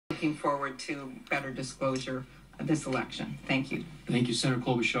looking forward to better disclosure of this election. Thank you. Thank you, Senator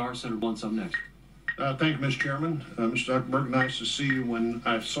Klobuchar. Senator Blunt's up next. Thank you, Mr. Chairman. Mr. Zuckerberg, nice to see you. When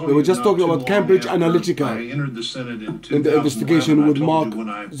I saw We were just talking about Cambridge Analytica I entered the Senate in the investigation with Mark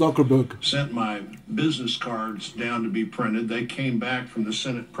Zuckerberg. Sent my business cards down to be printed. They came back from the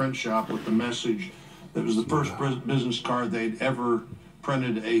Senate print shop with the message that was the first business card they'd ever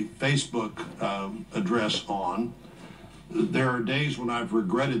printed a Facebook address on. There are days when I've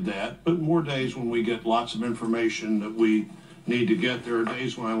regretted that, but more days when we get lots of information that we need to get. There are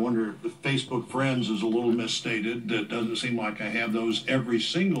days when I wonder if the Facebook friends is a little misstated. That doesn't seem like I have those every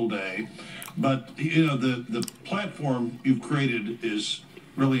single day. But, you know, the platform you've created is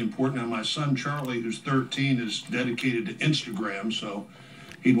really important. And my son, Charlie, who's 13, is dedicated to Instagram, so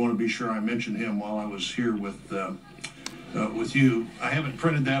he'd want to be sure I mentioned him while I was here with you. I haven't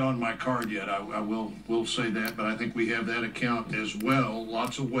printed that on my card yet. I will say that, but I think we have that account as well.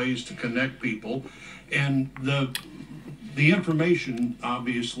 Lots of ways to connect people. And the information,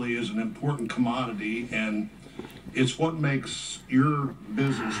 obviously, is an important commodity, and it's what makes your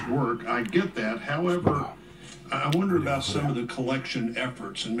business work. I get that. However, I wonder about some of the collection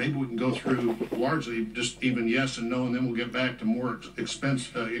efforts, and maybe we can go through largely just even yes and no, and then we'll get back to more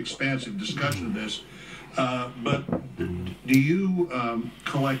expansive discussion of this. But do you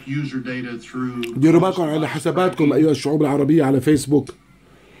collect user data through... ديروا بالكم على حساباتكم أيها الشعوب العربية على فيسبوك.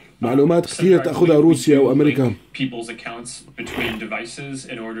 معلومات كثير تأخذها روسيا وأمريكا. People's accounts between devices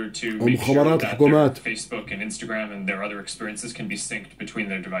in order to make sure ومخابرات that الحكومات. Facebook and Instagram and their other experiences can be synced between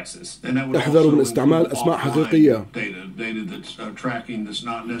their devices. احذروا من استعمال أسماء حقيقية. Data that's tracking that's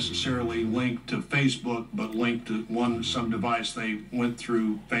not necessarily linked to Facebook, but linked to some device they went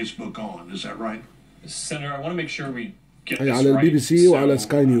through Facebook on. Is that right? Senator, I want to make sure we get this على البي بي سي وعلى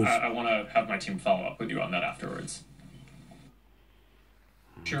سكاي نيوز. I want to have my team follow up with you on that afterwards.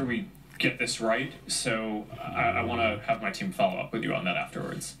 Sure we get this right, so I want to have my team follow up with you on that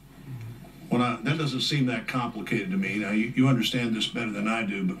afterwards. Well, that doesn't seem that complicated to me. Now, you understand this better than I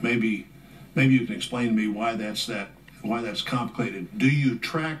do, but maybe you can explain to me why that's complicated. Do you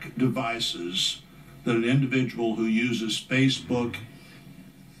track devices that an individual who uses Facebook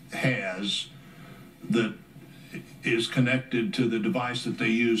has that is connected to the device that they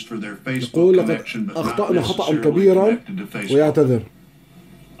use for their Facebook connection, but not necessarily connected to Facebook?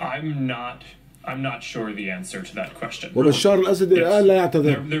 I'm not sure the answer to that question. وبشار الأسد الآن لا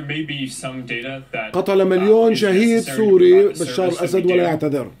يعتذر. There may be some data that قتل مليون شهيد سوري بشار الأسد ولا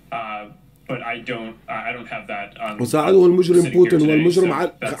يعتذر. But I don't have that on. وساعده المجرم بوتين والمجرم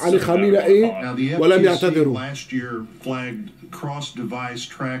علي خامنئي ولم يعتذروا. Last year flagged cross-device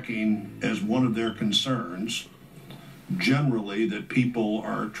tracking as one of their concerns. Generally, that people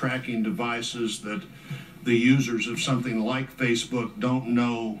are tracking devices that the users of something like Facebook don't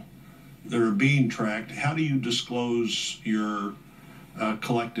know they're being tracked. How do you disclose your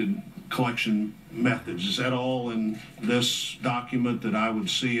collection methods? Is that all in this document that I would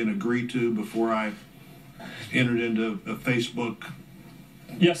see and agree to before I entered into a Facebook?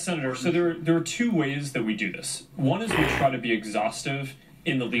 Yes, Senator. So there are two ways that we do this. One is we try to be exhaustive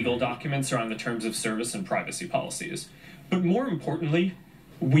in the legal documents around the terms of service and privacy policies. But more importantly,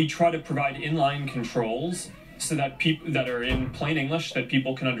 we try to provide inline controls so that people that are in plain English that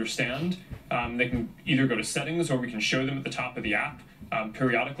people can understand. They can either go to settings or we can show them at the top of the app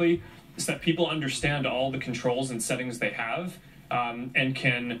periodically, so that people understand all the controls and settings they have and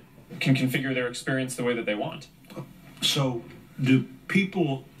can configure their experience the way that they want. So do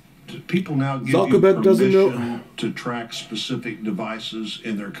people now give you permission to track specific devices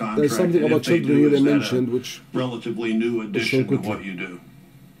in their contract? There's something about children here they mentioned, which relatively new addition to what you do.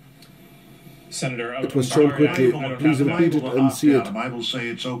 Senator, it was shown quickly. Please repeat it and see it. The Bible say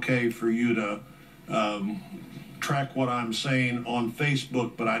it's okay for you to track what I'm saying on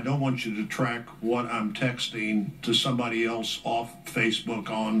Facebook, but I don't want you to track what I'm texting to somebody else off Facebook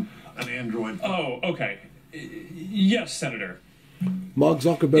on an Android phone. Oh, okay. Yes, Senator. Mark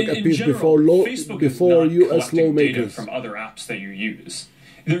Zuckerberg appeared Facebook before is not U.S. lawmakers. Data from other apps that you use.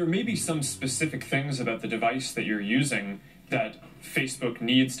 There may be some specific things about the device that you're using that Facebook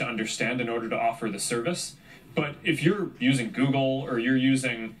needs to understand in order to offer the service. But if you're using Google or you're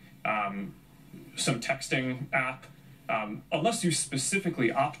using some texting app, unless you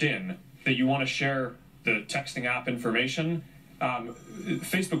specifically opt in that you want to share the texting app information,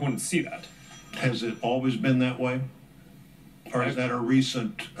 Facebook wouldn't see that. Has it always been that way? Or is that a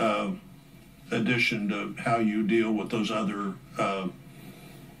recent addition to how you deal with those other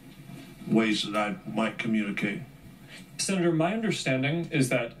ways that I might communicate? Senator, my understanding is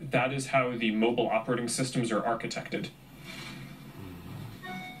that that is how the mobile operating systems are architected.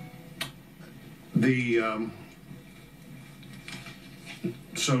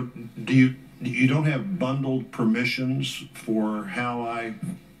 So do you don't have bundled permissions for how I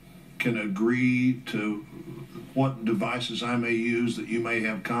can agree to what devices I may use that you may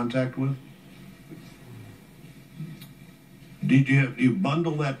have contact with? Do you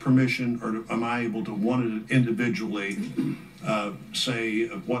bundle that permission, or am I able to one individually say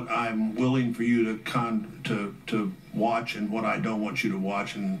what I'm willing for you to watch and what I don't want you to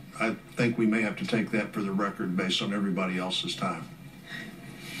watch? And I think we may have to take that for the record based on everybody else's time.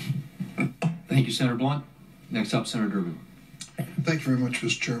 Thank you, Senator Blunt. Next up, Senator Durbin. Thank you very much,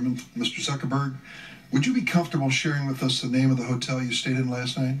 Mr. Chairman. Mr. Zuckerberg, would you be comfortable sharing with us the name of the hotel you stayed in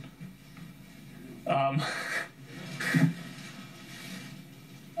last night?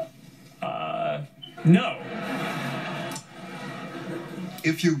 No.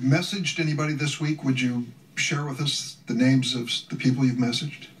 If you messaged anybody this week, would you share with us the names of the people you've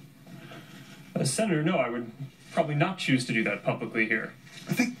messaged? Senator, no, I would probably not choose to do that publicly here.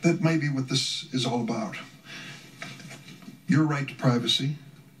 I think that may be what this is all about. Your right to privacy,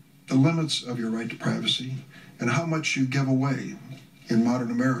 the limits of your right to privacy, and how much you give away in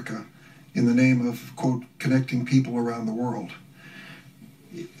modern America in the name of, quote, connecting people around the world.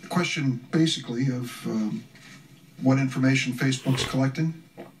 A question basically of what information Facebook's collecting,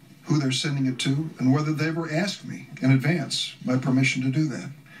 who they're sending it to, and whether they ever asked me in advance my permission to do that.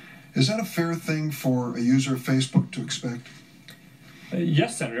 Is that a fair thing for a user of Facebook to expect?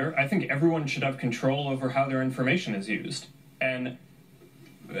 Yes, Senator. I think everyone should have control over how their information is used. And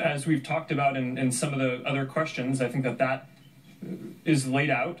as we've talked about in some of the other questions, I think that is laid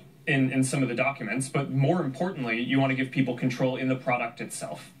out in some of the documents. But more importantly, you want to give people control in the product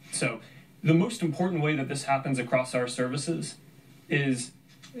itself. So the most important way that this happens across our services is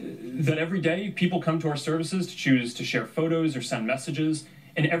that every day people come to our services to choose to share photos or send messages.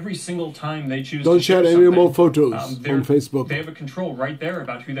 And every single time they choose don't to share any more photos on Facebook. They have a control right there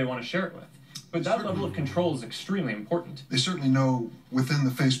about who they want to share it with. But that level of control is extremely important. They certainly know within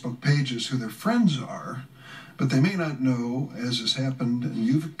the Facebook pages who their friends are, but they may not know, as has happened, and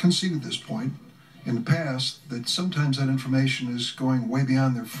you've conceded this point in the past, that sometimes that information is going way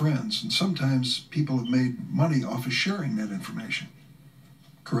beyond their friends, and sometimes people have made money off of sharing that information.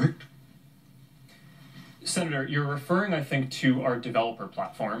 Correct? Senator, you're referring, I think, to our developer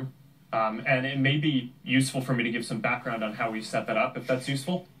platform, and it may be useful for me to give some background on how we set that up, if that's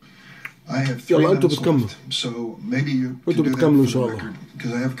useful. I have 3 minutes left, so maybe you can do that for the record,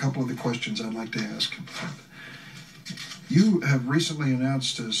 because I have a couple of the questions I'd like to ask. You have recently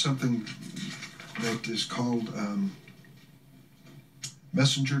announced something that is called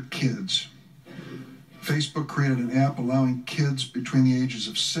Messenger Kids. Facebook created an app allowing kids between the ages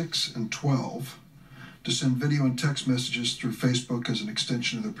of 6 and 12 to send video and text messages through Facebook as an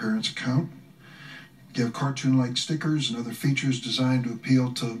extension of their parents' account. You have cartoon-like stickers and other features designed to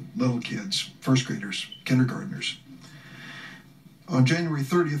appeal to little kids, first graders, kindergartners. On January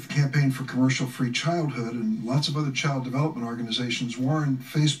 30th, the Campaign for Commercial-Free Childhood and lots of other child development organizations warned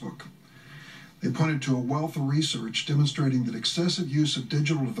Facebook. They pointed to a wealth of research demonstrating that excessive use of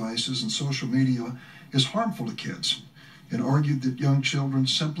digital devices and social media is harmful to kids, and argued that young children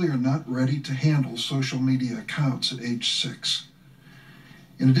simply are not ready to handle social media accounts at age 6.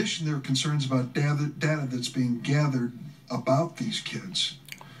 In addition, there are concerns about data that's being gathered about these kids.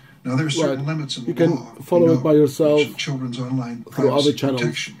 Now, there are certain limits in the law. You can follow it by yourself Children's Online through other Privacy channels.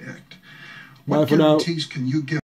 Protection Act. Bye What for now. guarantees can you give